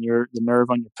 and the nerve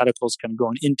on your pedicle is kind of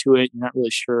going into it. You're not really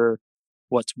sure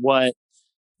what's what.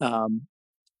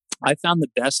 I found the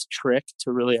best trick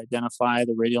to really identify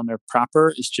the radial nerve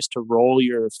proper is just to roll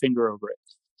your finger over it.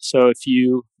 So if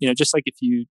you just like if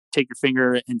you take your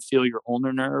finger and feel your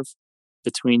ulnar nerve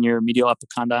between your medial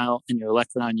epicondyle and your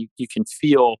olecranon, you can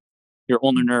feel your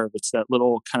ulnar nerve. It's that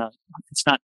little kind of, it's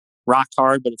not rock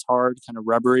hard, but it's hard, kind of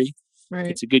rubbery. Right.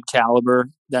 It's a good caliber.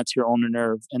 That's your ulnar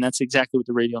nerve. And that's exactly what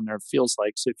the radial nerve feels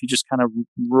like. So if you just kind of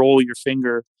roll your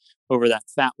finger over that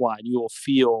fat wad, you will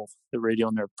feel the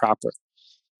radial nerve proper.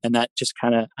 And that just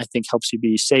kind of, I think, helps you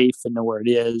be safe and know where it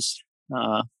is,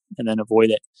 and then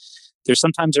avoid it.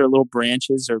 Sometimes there are little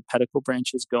branches or pedicle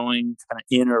branches going kind of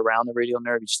in or around the radial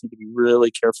nerve. You just need to be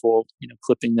really careful,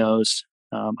 clipping those.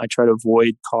 I try to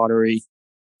avoid cautery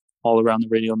all around the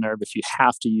radial nerve. If you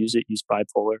have to use it, use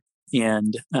bipolar.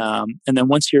 And then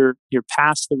once you're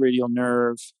past the radial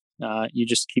nerve, you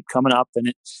just keep coming up,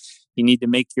 and you need to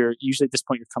make usually at this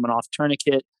point you're coming off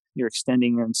tourniquet, you're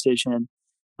extending your incision.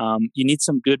 You need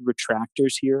some good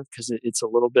retractors here because it's a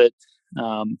little bit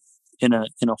in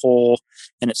a hole,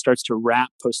 and it starts to wrap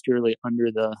posteriorly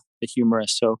under the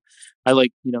humerus. So I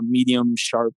like medium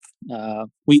sharp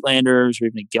Wheatlanders or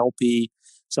even a Gelpy,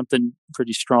 something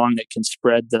pretty strong that can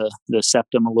spread the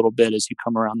septum a little bit as you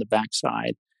come around the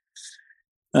backside.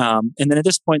 And then at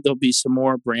this point there'll be some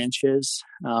more branches.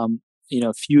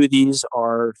 A few of these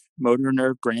are motor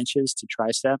nerve branches to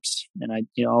triceps, and I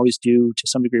always do to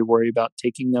some degree worry about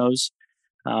taking those.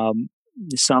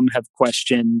 Some have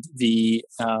questioned the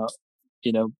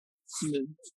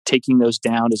taking those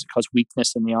down. Does it cause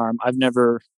weakness in the arm? I've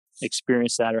never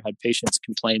experienced that or had patients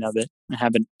complain of it. I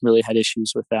haven't really had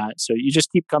issues with that. So you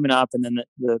just keep coming up, and then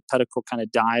the pedicle kind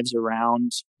of dives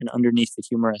around and underneath the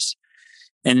humerus.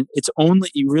 And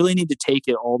you really need to take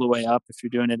it all the way up if you're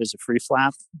doing it as a free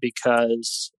flap,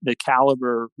 because the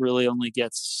caliber really only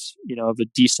gets, of a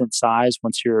decent size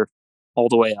once you're all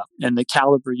the way up. And the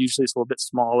caliber usually is a little bit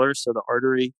smaller. So the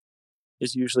artery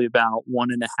is usually about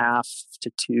 1.5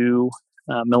 to 2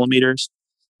 millimeters.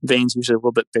 Veins usually a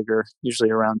little bit bigger,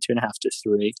 usually around 2.5 to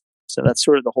 3. So that's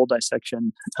sort of the whole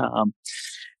dissection. And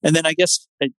then I guess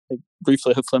I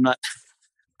briefly, hopefully I'm not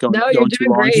going too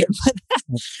long great. here,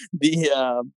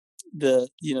 but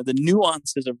the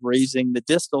nuances of raising the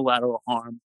distal lateral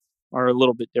arm are a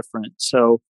little bit different.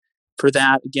 So for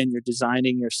that, again, you're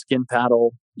designing your skin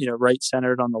paddle, right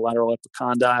centered on the lateral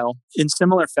epicondyle. In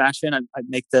similar fashion, I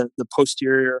make the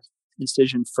posterior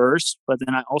incision first, but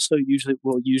then I also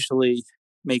usually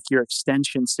make your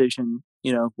extension incision,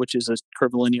 which is a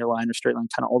curvilinear line or straight line,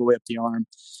 kind of all the way up the arm.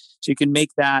 So you can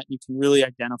make that. You can really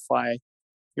identify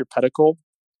your pedicle.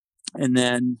 And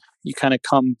then you kind of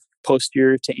come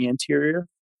posterior to anterior.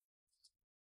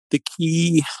 The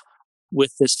key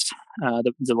with this,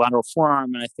 the lateral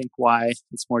forearm, and I think why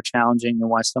it's more challenging and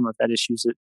why some have had issues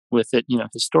with it,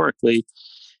 historically,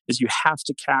 is you have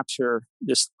to capture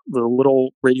the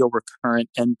little radial recurrent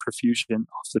end perfusion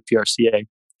off the PRCA.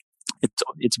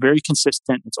 It's very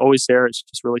consistent. It's always there. It's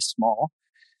just really small,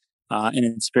 and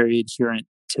it's very adherent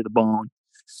to the bone.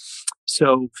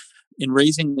 So in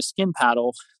raising the skin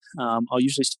paddle, I'll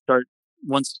usually start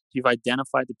once you've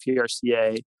identified the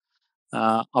PRCA.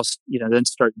 I'll then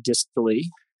start distally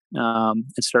and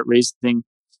start raising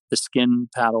the skin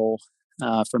paddle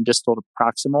from distal to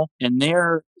proximal. And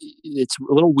there, it's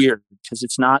a little weird because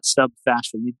it's not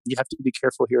subfascial. You have to be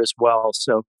careful here as well.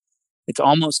 So it's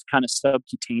almost kind of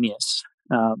subcutaneous,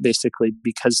 basically,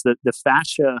 because the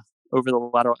fascia over the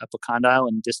lateral epicondyle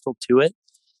and distal to it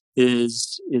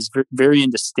is very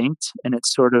indistinct, and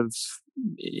it's sort of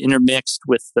intermixed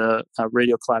with the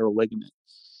radial collateral ligament.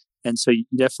 And so you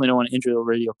definitely don't want to injure the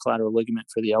radial collateral ligament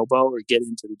for the elbow or get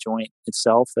into the joint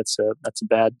itself. That's a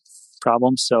bad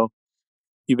problem. So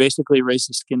you basically raise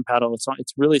the skin paddle.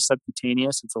 It's really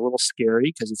subcutaneous. It's a little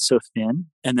scary because it's so thin.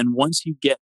 And then once you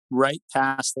get right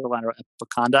past the lateral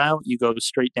epicondyle, you go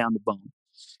straight down the bone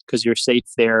because you're safe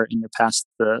there and you're past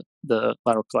the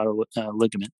lateral collateral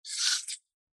ligament.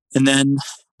 And then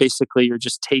basically you're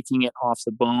just taking it off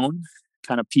the bone,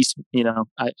 kind of piece,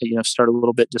 start a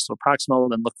little bit distal proximal,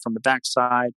 then look from the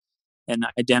backside and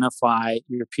identify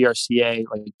your PRCA,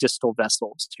 like distal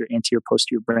vessels, your anterior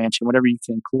posterior branch, and whatever you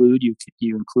can include,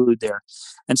 you include there.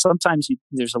 And sometimes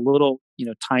there's a little,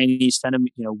 tiny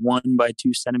 1 by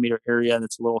 2 centimeter area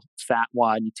that's a little fat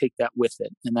wide, and you take that with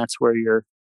it. And that's where your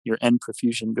end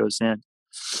perfusion goes in.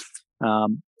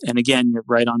 And again, you're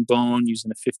right on bone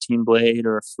using a 15 blade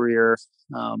or a Freer.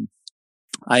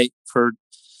 For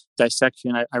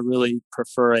dissection, I really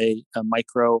prefer a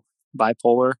micro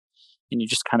bipolar, and you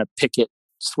just kind of pick it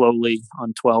slowly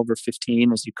on 12 or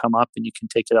 15 as you come up, and you can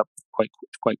take it up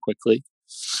quite quickly.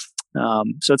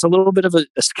 So it's a little bit of a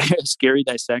scary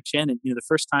dissection. And the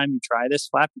first time you try this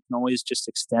flap, you can always just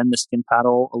extend the skin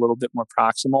paddle a little bit more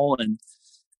proximal, and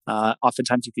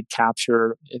oftentimes you could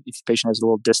capture, if the patient has a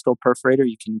little distal perforator,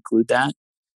 you can include that.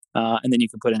 And then you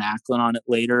can put an Acklin on it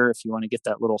later if you want to get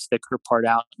that little thicker part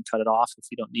out and cut it off if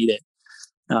you don't need it.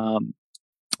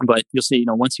 But you'll see,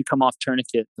 once you come off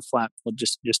tourniquet, the flap will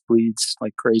just bleeds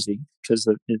like crazy because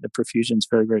the perfusion is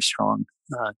very, very strong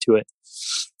to it.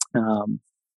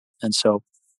 And so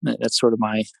that's sort of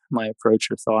my approach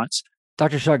or thoughts.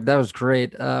 Dr. Shuck, that was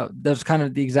great. That was kind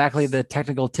of exactly the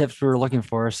technical tips we were looking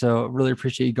for. So really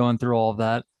appreciate you going through all of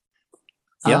that.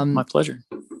 Yeah, my pleasure.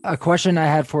 A question I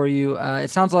had for you. It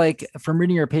sounds like from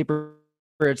reading your paper,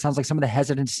 it sounds like some of the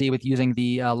hesitancy with using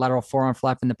the lateral forearm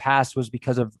flap in the past was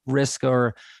because of risk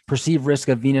or perceived risk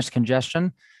of venous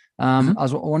congestion. I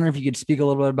was wondering if you could speak a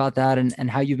little bit about that and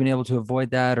how you've been able to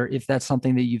avoid that, or if that's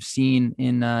something that you've seen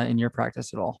in your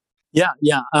practice at all. Yeah.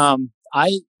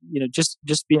 I,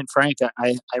 just being frank,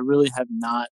 I really have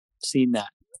not seen that.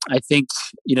 I think,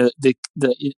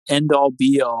 the end all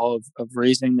be all of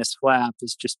raising this flap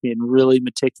is just being really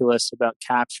meticulous about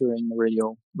capturing the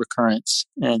radial recurrence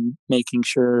and making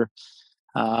sure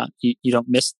you don't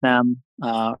miss them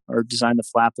or design the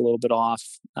flap a little bit off.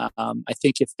 I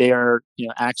think if they are,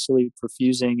 actually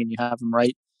perfusing and you have them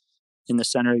right in the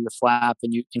center of your flap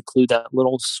and you include that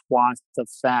little swath of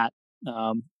fat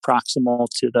proximal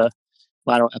to the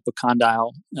lateral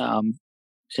epicondyle,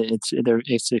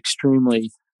 it's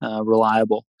extremely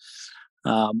reliable.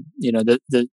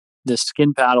 The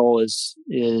skin paddle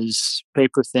is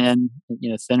paper thin,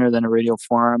 thinner than a radial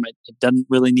forearm. It doesn't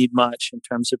really need much in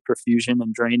terms of perfusion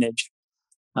and drainage.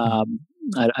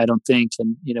 I don't think,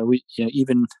 and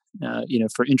even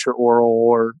for intraoral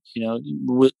or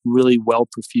really well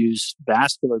perfused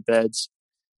vascular beds,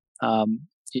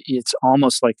 it's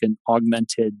almost like an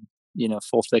augmented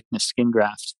full thickness skin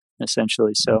graft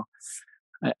essentially. So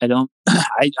I don't.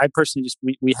 I personally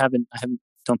we haven't.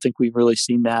 Don't think we've really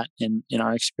seen that in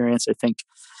our experience. I think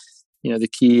the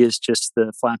key is just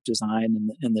the flap design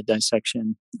and the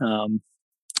dissection. And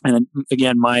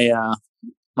again, my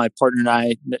partner and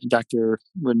I, Dr.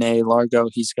 Rene Largo,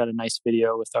 he's got a nice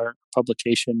video with our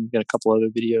publication. We've got a couple other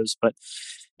videos, but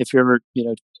if you're ever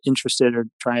interested or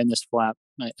trying this flap,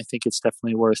 I think it's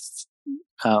definitely worth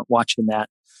watching that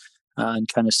and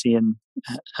kind of seeing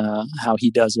how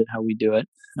he does it, how we do it,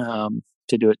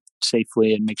 to do it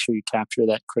safely and make sure you capture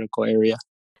that critical area.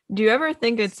 Do you ever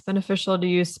think it's beneficial to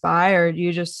use SPY, or do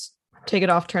you just take it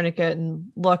off tourniquet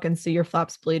and look and see your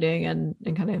flaps bleeding and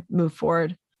kind of move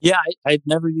forward? Yeah, I've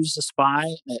never used a SPY.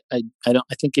 I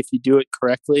think if you do it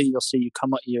correctly, you'll see you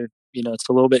come up. It's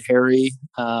a little bit hairy.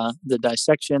 The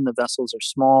dissection, the vessels are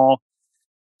small.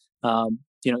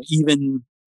 Even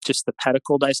just the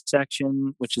pedicle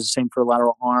dissection, which is the same for a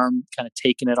lateral arm, kind of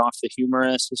taking it off the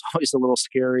humerus is always a little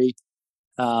scary.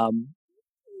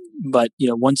 But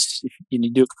once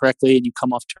you do it correctly and you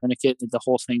come off tourniquet, the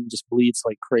whole thing just bleeds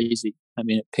like crazy. I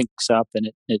mean, it pinks up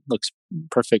and it looks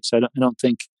perfect. So I don't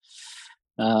think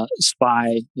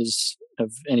SPY is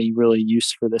of any really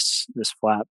use for this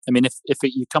flap. I mean, if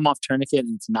you come off tourniquet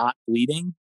and it's not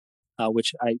bleeding,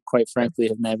 which I quite frankly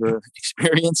have never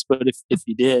experienced, but if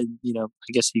you did, I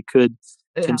guess you could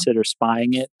consider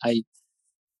spying it.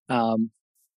 I'm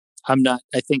not.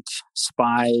 I think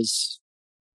SPY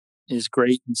is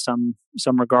great in some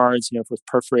regards. With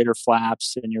perforator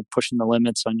flaps and you're pushing the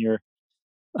limits on your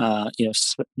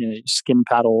skin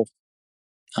paddle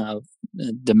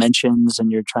dimensions,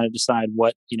 and you're trying to decide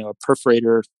what a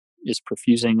perforator is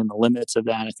perfusing and the limits of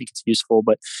that. I think it's useful,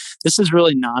 but this is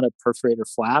really not a perforator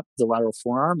flap. The lateral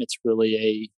forearm, it's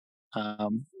really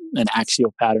an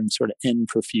axial pattern sort of end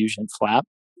perfusion flap,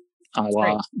 a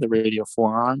la the radial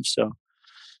forearm. So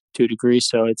to a degree,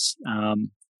 so it's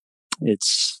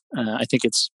I think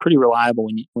it's pretty reliable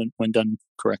when done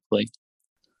correctly.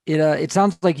 It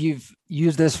sounds like you've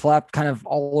used this flap kind of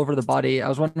all over the body. I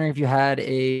was wondering if you had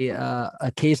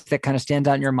a case that kind of stands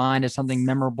out in your mind as something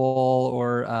memorable,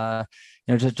 or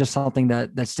just something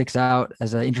that sticks out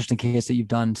as an interesting case that you've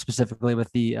done specifically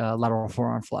with the lateral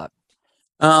forearm flap.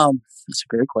 That's a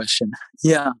great question.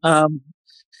 Yeah.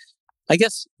 I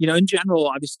guess, in general,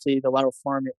 obviously the lateral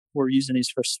forearm, we're using these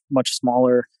for much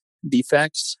smaller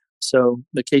defects. So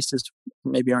the cases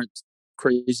maybe aren't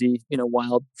crazy,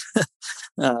 wild,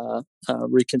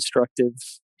 reconstructive,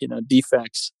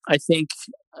 defects. I think,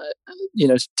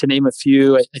 to name a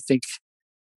few, I think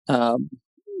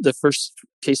the first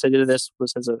case I did of this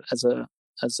was as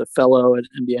a fellow at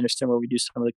MD Anderson, where we do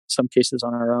some cases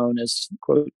on our own as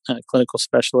quote clinical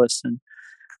specialists, and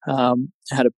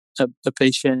had a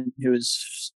patient who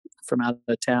was from out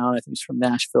of town. I think he's from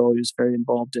Nashville. He was very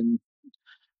involved in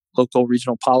local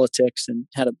regional politics and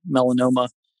had a melanoma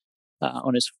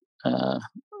on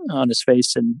his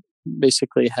face, and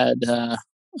basically had a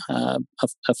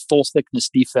full thickness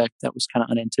defect that was kind of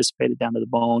unanticipated down to the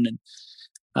bone. And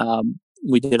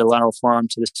we did a lateral forearm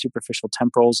to the superficial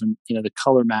temporals, and the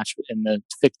color match and the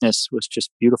thickness was just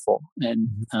beautiful.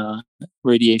 And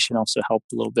radiation also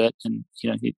helped a little bit, and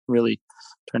he really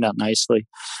turned out nicely.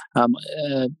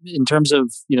 In terms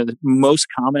of the most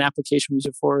common application we use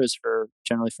it for is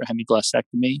generally for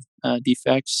hemiglossectomy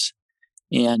defects,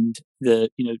 and the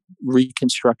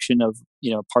reconstruction of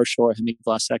partial or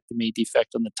hemiglossectomy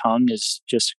defect on the tongue is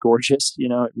just gorgeous.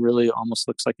 It really almost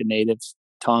looks like a native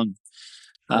tongue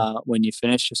when you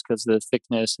finish, just because the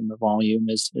thickness and the volume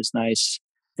is nice.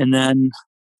 And then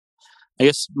I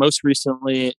guess most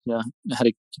recently, I had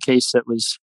a case that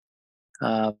was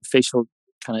facial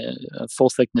kind of a full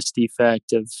thickness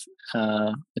defect of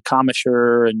the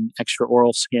commissure and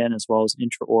extraoral skin, as well as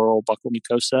intraoral buccal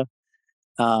mucosa.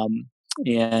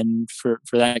 And for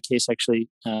that case, actually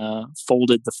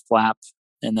folded the flap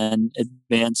and then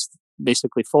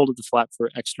basically folded the flap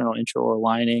for external intraoral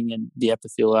lining, and the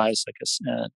epithelialized like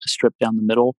a strip down the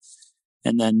middle.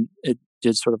 And then it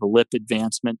did sort of a lip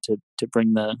advancement to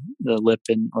bring the lip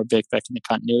or back into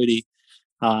continuity.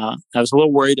 I was a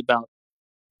little worried about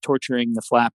torturing the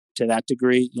flap to that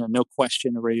degree. No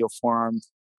question, a radial forearm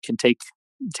can take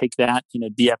that,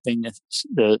 de-epping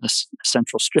the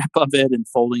central strip of it and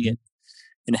folding it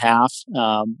in half.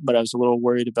 But I was a little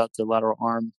worried about the lateral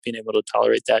arm being able to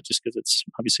tolerate that, just because it's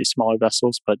obviously smaller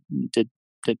vessels, but did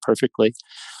perfectly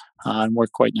and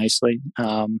worked quite nicely.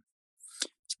 So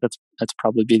that's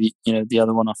probably be the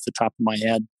other one off the top of my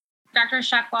head. Dr.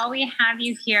 Shuck, while we have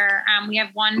you here, we have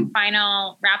one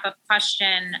final wrap-up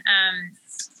question.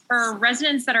 For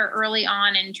residents that are early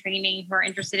on in training who are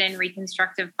interested in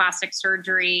reconstructive plastic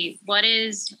surgery, what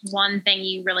is one thing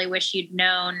you really wish you'd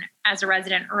known as a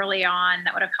resident early on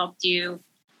that would have helped you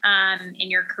in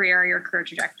your career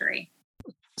trajectory?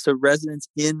 So residents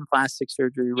in plastic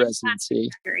surgery residency.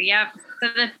 Yep. So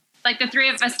the three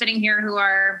of us sitting here who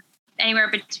are anywhere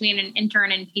between an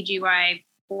intern and PGY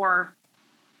 4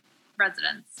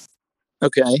 residents.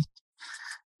 Okay.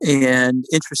 And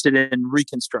interested in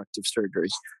reconstructive surgery.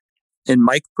 In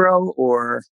micro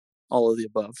or all of the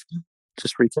above?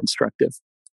 Just reconstructive.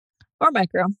 Or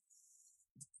micro.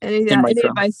 Any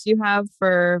advice you have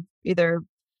for either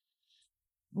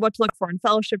what to look for in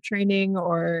fellowship training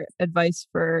or advice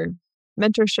for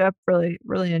mentorship?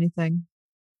 Really anything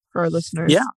for our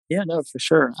listeners. Yeah, no, for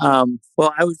sure.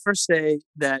 Well, I would first say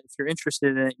that if you're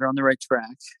interested in it, you're on the right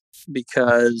track,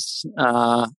 because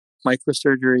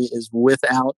microsurgery is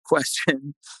without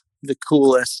question the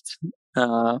coolest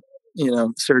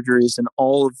surgeries in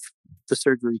all of the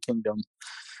surgery kingdom.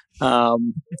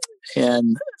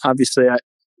 And obviously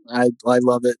I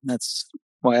love it, and that's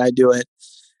why I do it.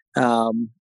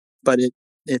 But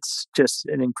it's just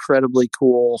an incredibly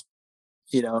cool,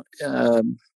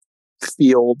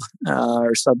 field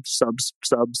or sub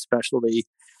specialty.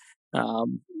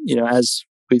 As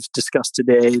we've discussed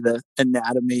today, the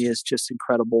anatomy is just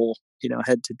incredible,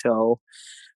 head to toe.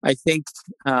 I think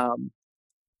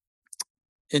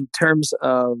in terms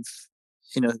of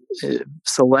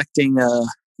selecting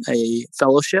a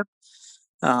fellowship,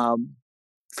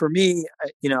 for me,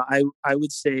 I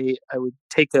would say I would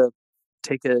take an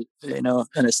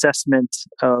assessment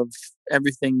of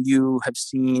everything you have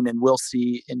seen and will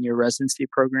see in your residency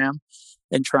program,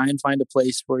 and try and find a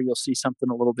place where you'll see something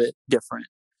a little bit different.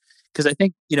 Because I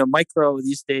think micro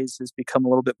these days has become a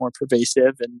little bit more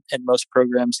pervasive, and most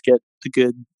programs get a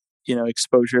good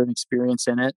exposure and experience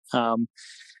in it.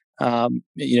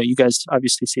 You guys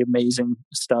obviously see amazing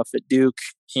stuff at Duke,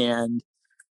 and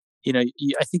I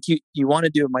think you want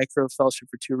to do a micro fellowship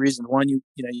for two reasons. One, you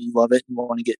love it and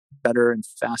want to get better and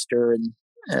faster and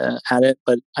at it,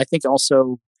 but I think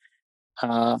also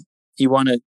you want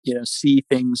to see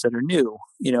things that are new,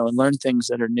 and learn things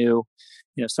that are new.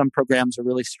 Some programs are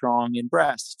really strong in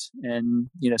breast, and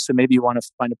so maybe you want to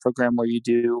find a program where you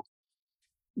do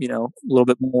a little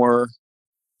bit more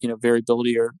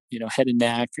variability, or head and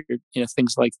neck, or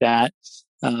things like that.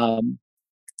 And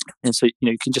so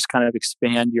you can just kind of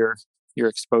expand your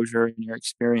exposure and your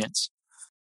experience.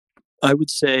 I would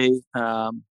say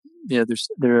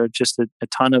there are just a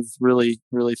ton of really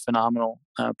phenomenal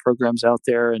programs out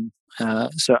there, and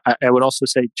so I would also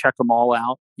say check them all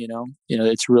out.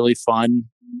 It's really fun,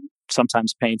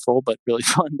 sometimes painful, but really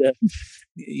fun to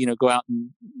go out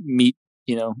and meet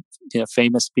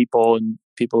famous people and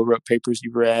people who wrote papers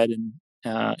you've read, and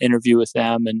interview with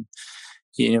them, and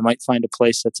you might find a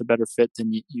place that's a better fit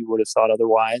than you would have thought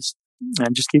otherwise.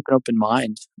 And just keep an open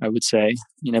mind. I would say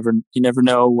you never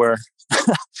know where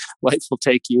life will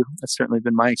take you. That's certainly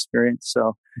been my experience.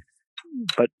 So,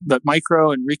 but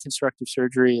micro and reconstructive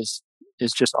surgery is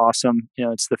just awesome.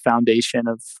 It's the foundation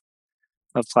of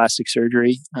plastic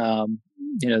surgery.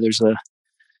 There's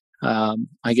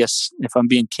I guess if I'm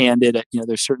being candid,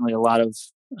 there's certainly a lot of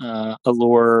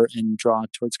allure and draw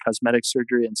towards cosmetic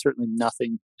surgery, and certainly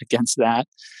nothing against that.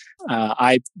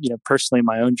 I, personally, in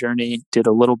my own journey, did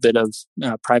a little bit of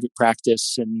private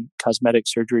practice and cosmetic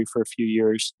surgery for a few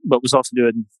years, but was also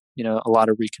doing, a lot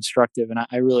of reconstructive. And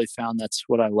I really found that's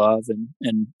what I love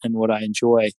and what I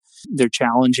enjoy. They're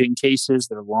challenging cases.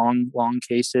 They're long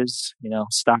cases.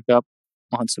 Stock up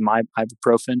on some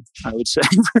ibuprofen, I would say,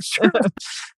 for sure.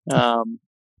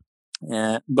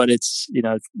 but it's,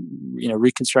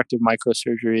 reconstructive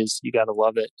microsurgery is, you got to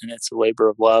love it. And it's a labor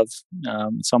of love.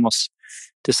 It's almost,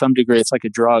 to some degree, it's like a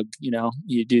drug.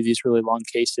 You do these really long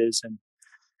cases, and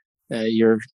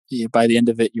by the end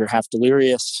of it, you're half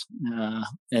delirious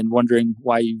and wondering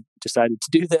why you decided to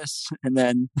do this. And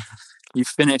then you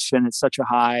finish, and it's such a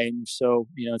high, and so,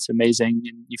 it's amazing,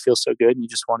 and you feel so good, and you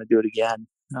just want to do it again.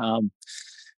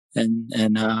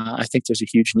 I think there's a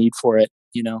huge need for it,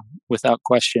 without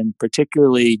question,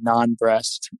 particularly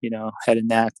non-breast, head and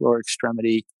neck, lower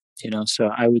extremity, so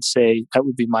I would say that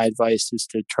would be my advice, is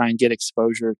to try and get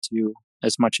exposure to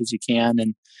as much as you can.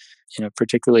 And,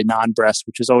 particularly non-breast,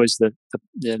 which is always the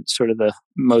sort of the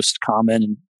most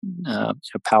common and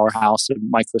powerhouse of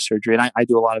microsurgery. And I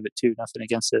do a lot of it too, nothing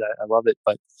against it. I love it.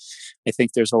 But I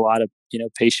think there's a lot of,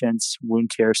 patients,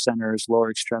 wound care centers, lower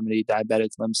extremity, diabetic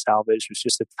limb salvage. There's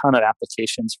just a ton of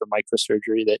applications for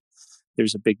microsurgery that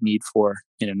there's a big need for,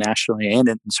 nationally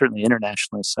and certainly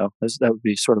internationally. So that would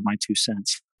be sort of my 2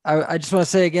 cents. I just want to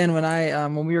say again,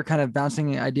 when we were kind of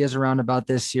bouncing ideas around about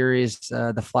this series,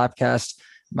 the Flapcast,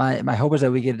 my hope is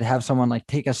that we could have someone like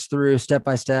take us through step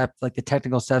by step, like the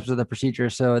technical steps of the procedure.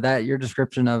 So that your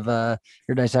description of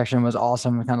your dissection was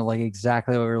awesome, kind of like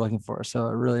exactly what we were looking for. So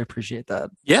I really appreciate that.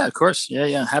 Yeah, of course.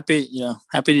 Yeah. Happy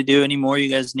to do any more you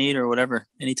guys need or whatever,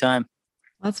 anytime.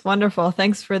 That's wonderful.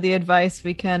 Thanks for the advice.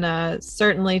 We can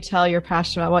certainly tell you're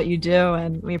passionate about what you do,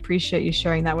 and we appreciate you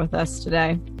sharing that with us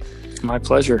today. My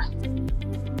pleasure.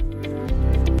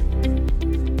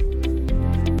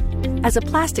 As a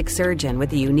plastic surgeon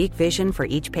with a unique vision for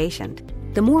each patient,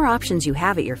 the more options you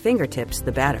have at your fingertips,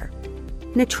 the better.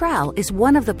 Lateral is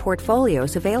one of the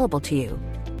portfolios available to you.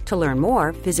 To learn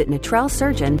more, visit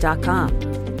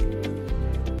lateralsurgeon.com.